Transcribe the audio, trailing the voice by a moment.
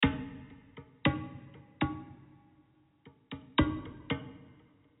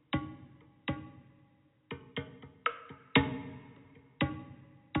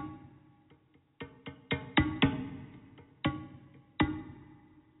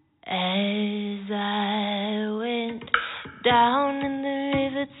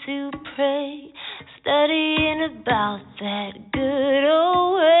about that good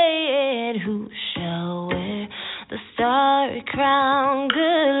old way, and who shall wear the starry crown?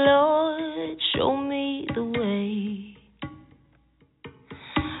 Good Lord, show me the way.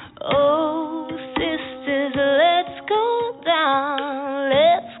 Oh, sisters, let's go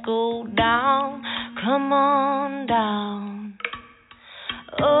down, come on down.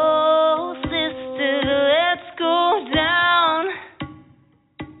 Oh, sisters, let's go down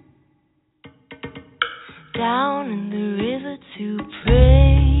in the river to pray.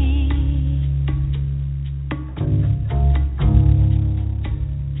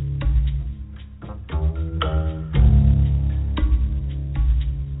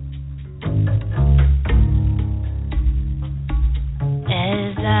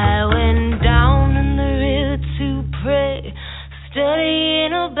 As I went down in the river to pray,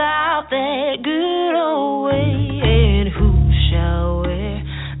 studying about that good old way, and who shall wear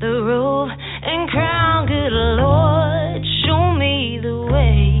the robe and crown? Good Lord, show me the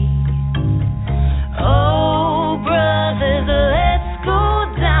way. Oh, brothers, let's go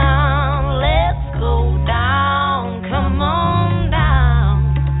down, come on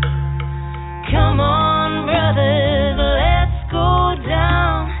down. Come on, brothers, let's go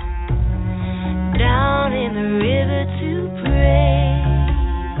down in the river to pray.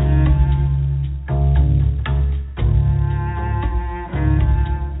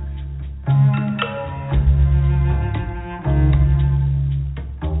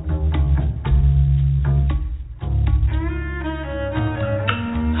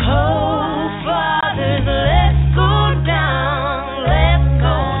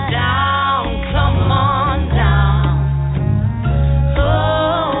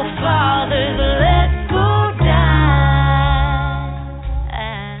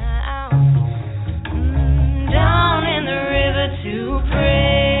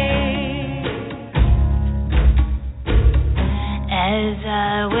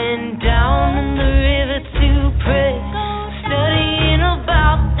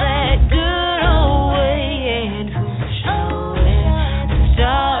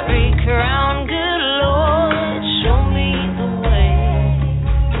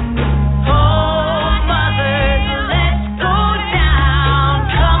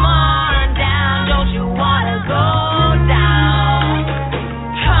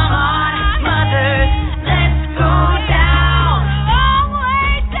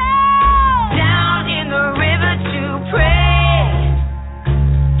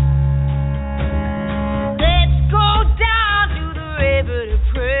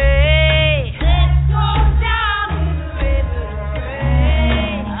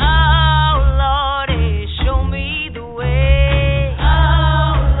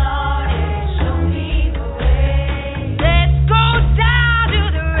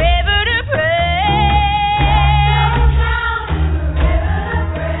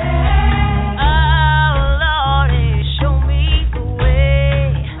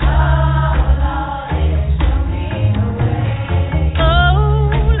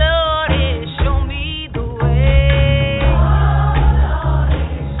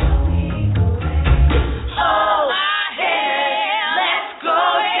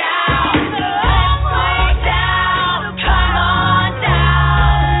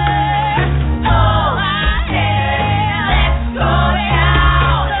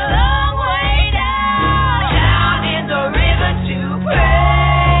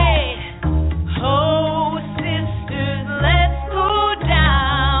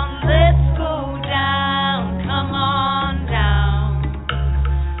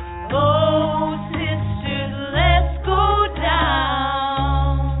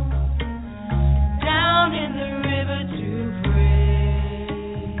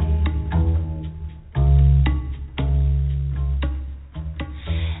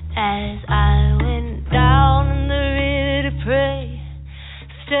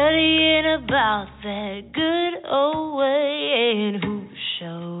 about that good old way, and who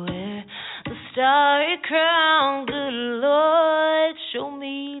shall wear the starry crown? Good Lord, show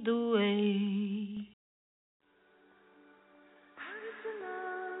me the way. I used to know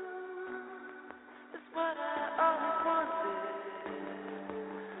that's what I always wanted.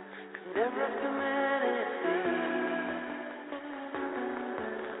 Could ever humanity?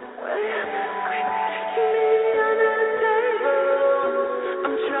 Well, yeah.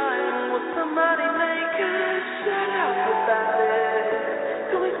 Somebody make us shut up about it.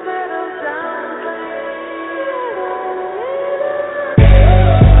 Can we settle down,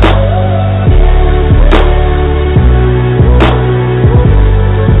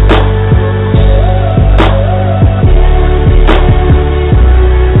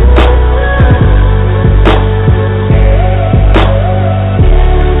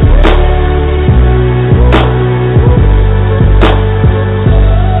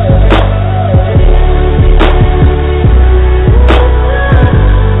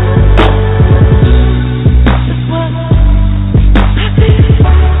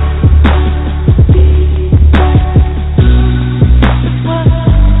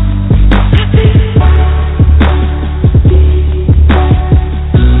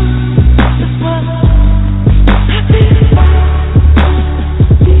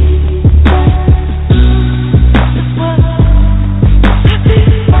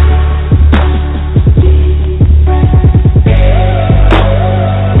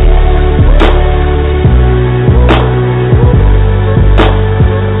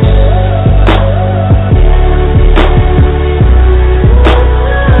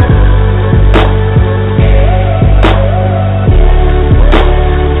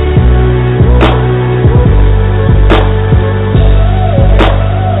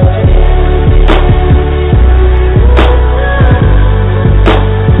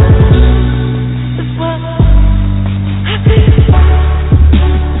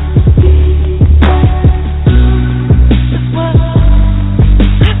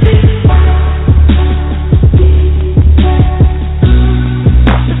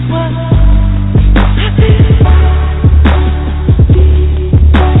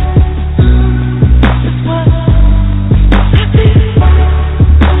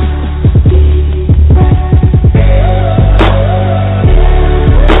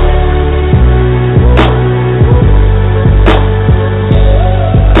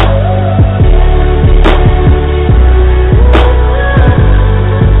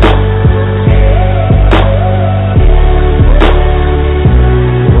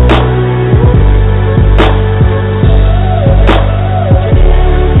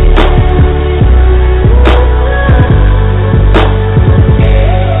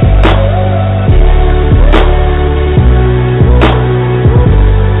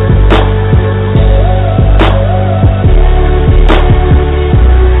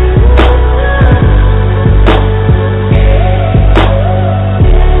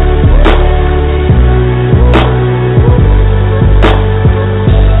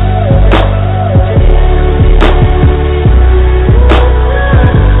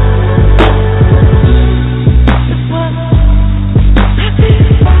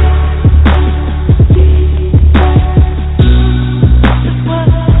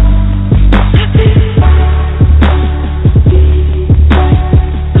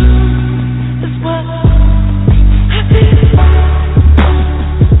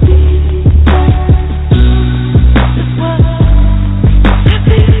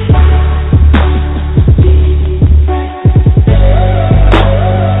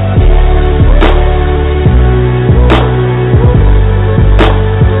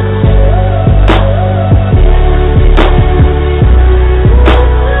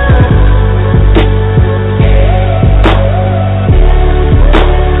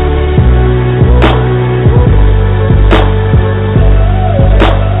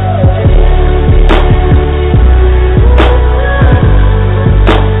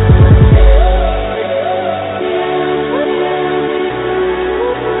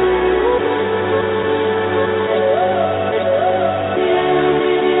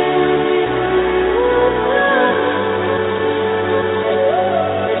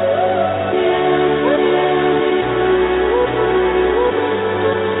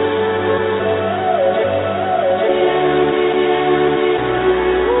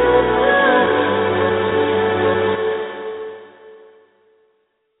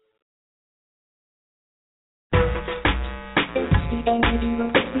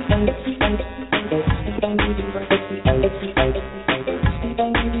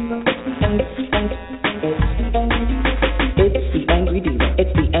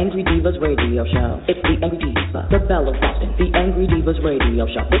 Radio Show. It's the Angry Diva, the Belle of Boston, the Angry Divas Radio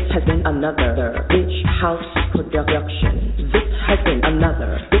Show. This has been another Bitch House production. This has been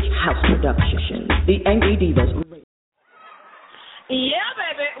another Bitch House production. The Angry Divas. Yeah,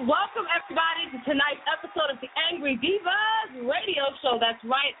 baby. Welcome, everybody, to tonight's episode of the Angry Divas Radio Show. That's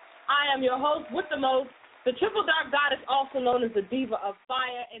right. I am your host with the most, the Triple Dark Goddess, also known as the Diva of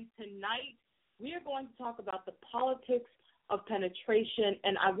Fire. And tonight, we are going to talk about the politics of penetration,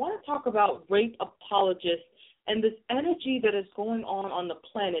 and I want to talk about rape apologists and this energy that is going on the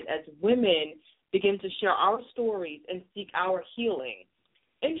planet as women begin to share our stories and seek our healing.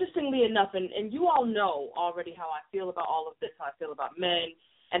 Interestingly enough, and you all know already how I feel about all of this, how I feel about men,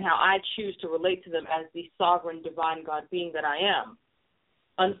 and how I choose to relate to them as the sovereign, divine God being that I am.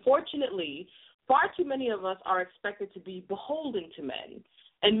 Unfortunately, far too many of us are expected to be beholden to men,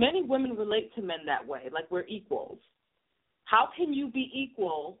 and many women relate to men that way, like we're equals. How can you be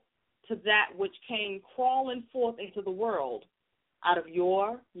equal to that which came crawling forth into the world out of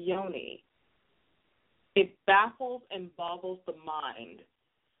your yoni? It baffles and boggles the mind,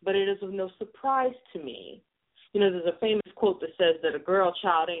 but it is of no surprise to me. You know, there's a famous quote that says that a girl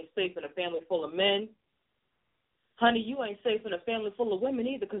child ain't safe in a family full of men. Honey, you ain't safe in a family full of women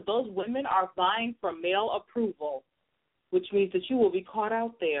either, because those women are vying for male approval, which means that you will be caught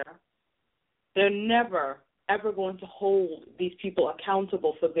out there. They're never ever going to hold these people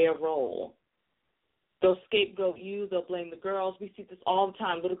accountable for their role. They'll scapegoat you. They'll blame the girls. We see this all the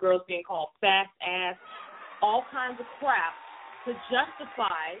time, little girls being called fast ass, all kinds of crap to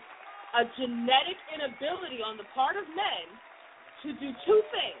justify a genetic inability on the part of men to do two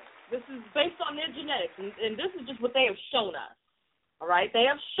things. This is based on their genetics, and this is just what they have shown us, all right? They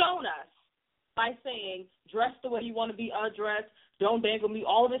have shown us by saying, dress the way you want to be addressed, don't dangle me,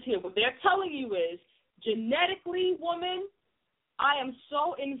 all of this here. What they're telling you is, genetically, woman, I am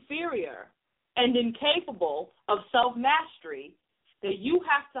so inferior and incapable of self-mastery that you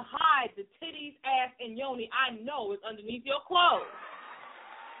have to hide the titties, ass, and yoni I know is underneath your clothes.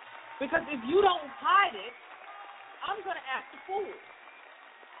 Because if you don't hide it, I'm going to act a fool.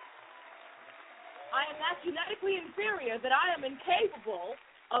 I am that genetically inferior that I am incapable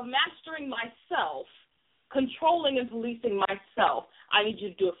of mastering myself, controlling and policing myself. I need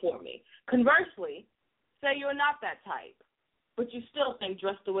you to do it for me. Conversely, say you're not that type, but you still think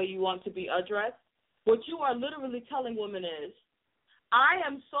dress the way you want to be addressed. What you are literally telling women is, I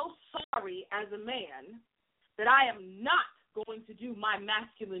am so sorry as a man that I am not going to do my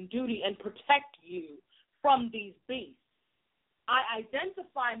masculine duty and protect you from these beasts. I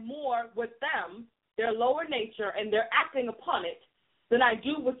identify more with them, their lower nature, and their acting upon it than I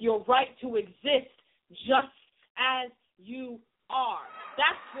do with your right to exist just as you are.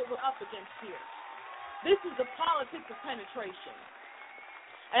 That's what we're up against here. This is the politics of penetration.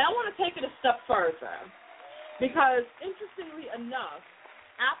 And I want to take it a step further because, interestingly enough,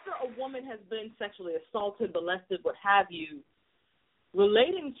 after a woman has been sexually assaulted, molested, what have you,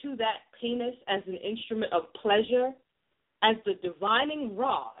 relating to that penis as an instrument of pleasure, as the divining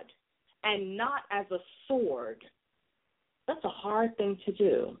rod, and not as a sword, that's a hard thing to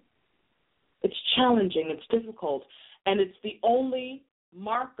do. It's challenging, it's difficult, and it's the only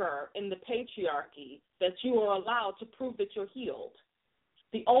marker in the patriarchy that you are allowed to prove that you're healed.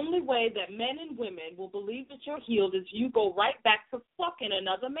 The only way that men and women will believe that you're healed is you go right back to fucking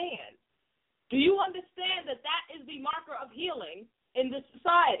another man. Do you understand that that is the marker of healing in this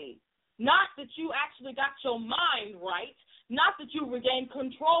society? Not that you actually got your mind right, not that you regained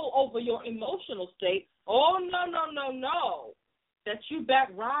control over your emotional state. Oh, no, no, no, no. That you back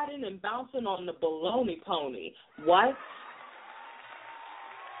riding and bouncing on the baloney pony. What?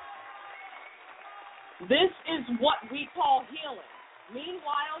 This is what we call healing.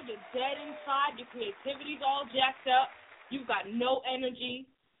 Meanwhile, you're dead inside. Your creativity's all jacked up. You've got no energy.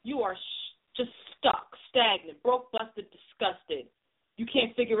 You are just stuck, stagnant, broke, busted, disgusted. You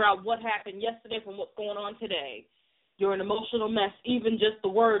can't figure out what happened yesterday from what's going on today. You're an emotional mess. Even just the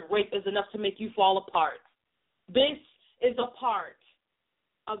word rape is enough to make you fall apart. This is a part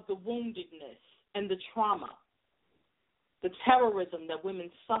of the woundedness and the trauma, the terrorism that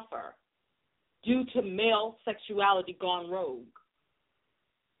women suffer due to male sexuality gone rogue,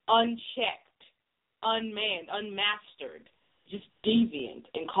 unchecked, unmanned, unmastered, just deviant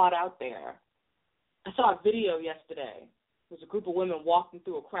and caught out there. I saw a video yesterday. There was a group of women walking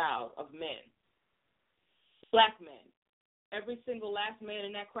through a crowd of men, black men. Every single last man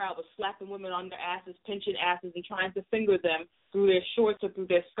in that crowd was slapping women on their asses, pinching asses, and trying to finger them through their shorts or through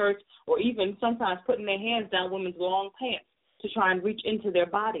their skirts, or even sometimes putting their hands down women's long pants to try and reach into their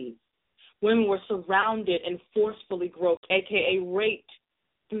bodies. Women were surrounded and forcefully groped, a.k.a. raped,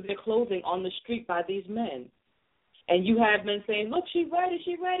 through their clothing on the street by these men. And you have men saying, look, she's ready,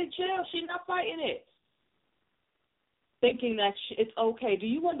 chill, she's not fighting it. Thinking that it's okay. Do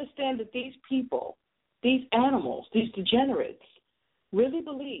you understand that these people, these animals, these degenerates, really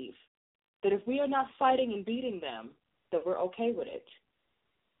believe that if we are not fighting and beating them, that we're okay with it?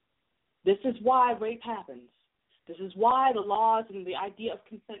 This is why rape happens. This is why the laws and the idea of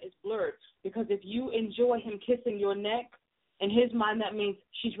consent is blurred. Because if you enjoy him kissing your neck, in his mind that means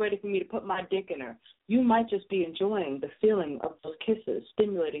she's ready for me to put my dick in her. You might just be enjoying the feeling of those kisses,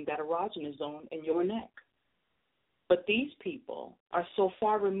 stimulating that erogenous zone in your neck. But these people are so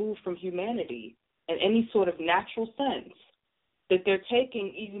far removed from humanity in any sort of natural sense that they're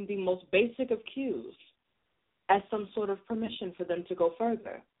taking even the most basic of cues as some sort of permission for them to go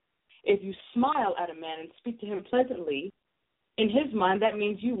further. If you smile at a man and speak to him pleasantly, in his mind that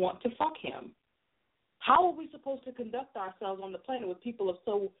means you want to fuck him. How are we supposed to conduct ourselves on the planet with people of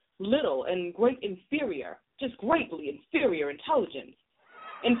so little and greatly inferior intelligence?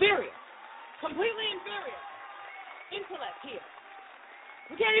 Inferior. Completely inferior. Intellect here.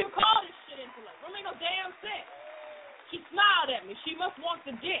 We can't even call this shit intellect. Don't make no damn sense. She smiled at me. She must want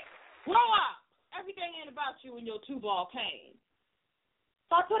the dick. Grow up. Everything ain't about you and your two-ball cane.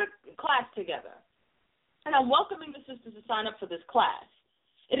 So I put a class together, and I'm welcoming the sisters to sign up for this class.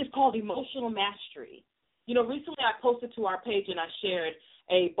 It is called Emotional Mastery. You know, recently I posted to our page and I shared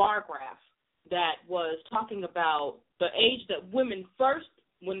a bar graph that was talking about the age that women first,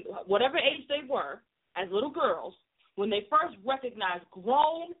 whatever age they were, as little girls, when they first recognized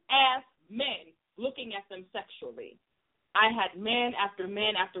grown-ass men looking at them sexually. I had man after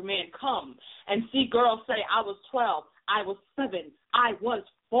man after man come and see girls say, I was 12, I was 7, I was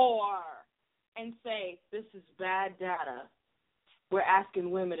 4, and say, this is bad data. We're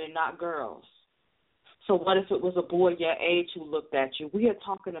asking women and not girls. So what if it was a boy your age who looked at you? We are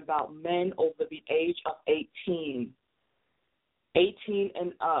talking about men over the age of 18. 18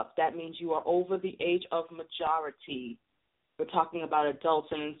 and up. That means you are over the age of majority. We're talking about adults.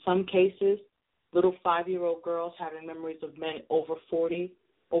 And in some cases, little 5-year-old girls having memories of men over 40,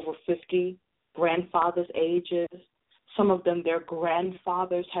 over 50, grandfathers' ages. Some of them, their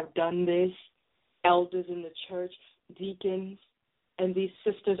grandfathers have done this, elders in the church, deacons, and these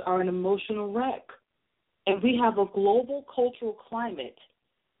sisters are an emotional wreck. And we have a global cultural climate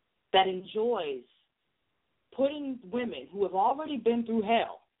that enjoys putting women who have already been through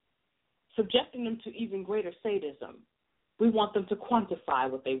hell, subjecting them to even greater sadism. We want them to quantify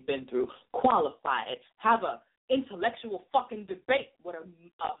what they've been through, qualify it, have a intellectual fucking debate with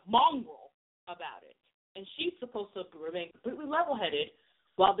a mongrel about it. And she's supposed to remain completely level-headed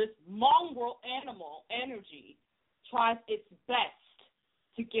while this mongrel animal energy tries its best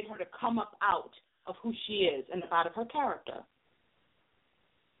to get her to come up out of who she is and out of her character.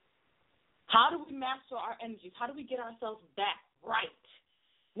 How do we master our energies? How do we get ourselves back right?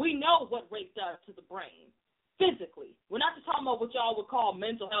 We know what rape does to the brain physically. We're not just talking about what y'all would call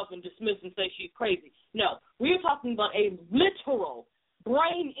mental health and dismiss and say she's crazy. No, we're talking about a literal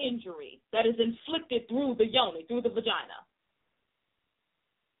brain injury that is inflicted through the yoni, through the vagina.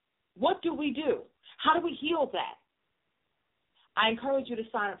 What do we do? How do we heal that? I encourage you to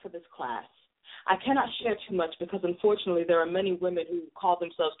sign up for this class. I cannot share too much because, unfortunately, there are many women who call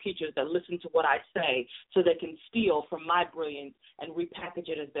themselves teachers that listen to what I say so they can steal from my brilliance and repackage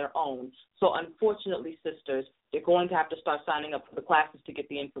it as their own. So, unfortunately, sisters, you're going to have to start signing up for the classes to get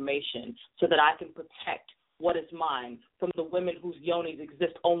the information so that I can protect what is mine from the women whose yonis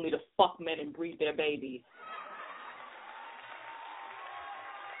exist only to fuck men and breed their babies.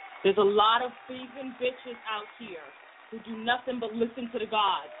 There's a lot of thieving bitches out here who do nothing but listen to the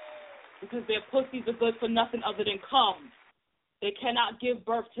gods, because their pussies are good for nothing other than cum. They cannot give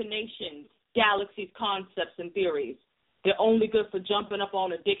birth to nations, galaxies, concepts, and theories. They're only good for jumping up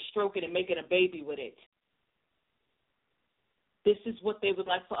on a dick, stroking, and making a baby with it. This is what they would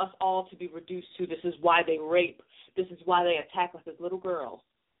like for us all to be reduced to. This is why they rape. This is why they attack us as little girls.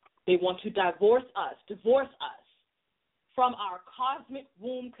 They want to divorce us from our cosmic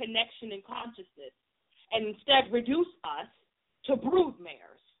womb connection and consciousness, and instead reduce us to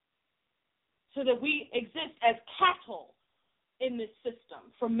broodmares, so that we exist as cattle in this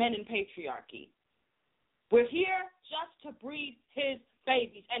system for men in patriarchy. We're here just to breed his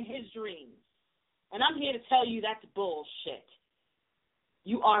babies and his dreams. And I'm here to tell you that's bullshit.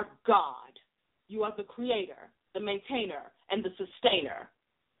 You are God. You are the creator, the maintainer, and the sustainer.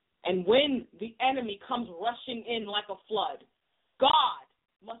 And when the enemy comes rushing in like a flood, God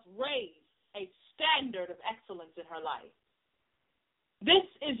must raise a standard of excellence in her life. This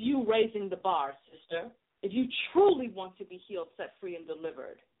is you raising the bar, sister. If you truly want to be healed, set free, and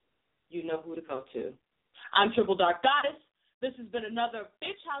delivered, you know who to go to. I'm Triple Dark Goddess. This has been another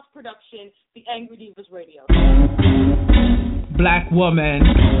Bitch House production, the Angry Devas Radio Show. Black woman,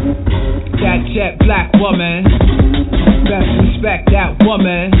 that jet black woman, best respect that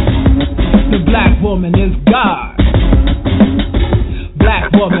woman. The black woman is God.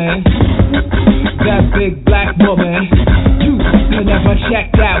 Black woman, that big black woman, you can never check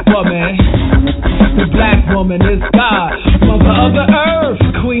that woman. The black woman is God, mother of the earth,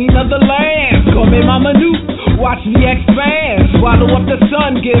 queen of the land. Call me Mama Nuke, watch me expand. Swallow up the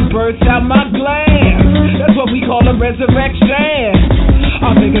sun, give birth out my glands. That's what we call a resurrection.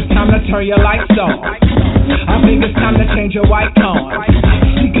 I think it's time to turn your lights on. I think it's time to change your white corn.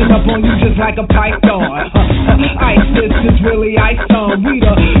 Sneaking up on you just like a python. ISIS is really ice on. We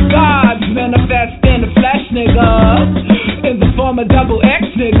the gods manifest in the flesh, nigga. In the form of double X,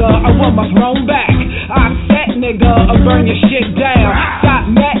 nigga. I want my throne back. I set, nigga. I burn your shit down. Stop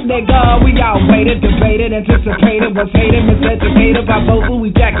met, nigga. We all waited, debated, anticipated, was hated, miseducated by both who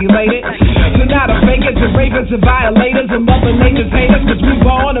ejaculated. So now the fakers and ravers and violators and mother nature's haters, cause we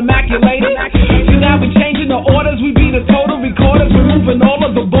born immaculated. So now we changing the orders, we be the total recorders, removing all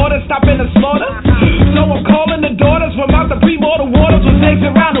of the borders, stopping the slaughter. So I'm calling the daughters from out the premortal waters with eggs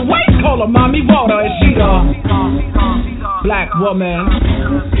around the waist, call her mommy water, and she the black woman,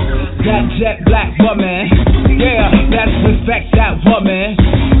 that jet black woman. Yeah, let's respect that woman.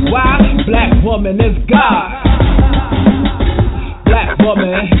 Why? Black woman is God. Black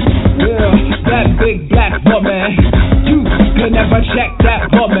woman, yeah, that big black woman. You could never check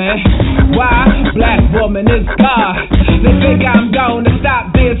that woman. Why? Black woman is God. They think I'm gonna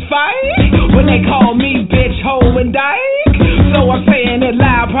stop this fight when they call me bitch, hoe, and dyke. So I'm saying it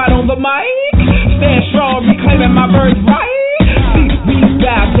loud, proud on the mic. Stand strong, reclaiming my birthright. We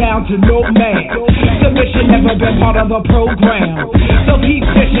bow down to no man. Submission never been part of the program. So keep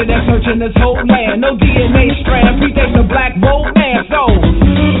fishing and searching this whole land. No DNA strand.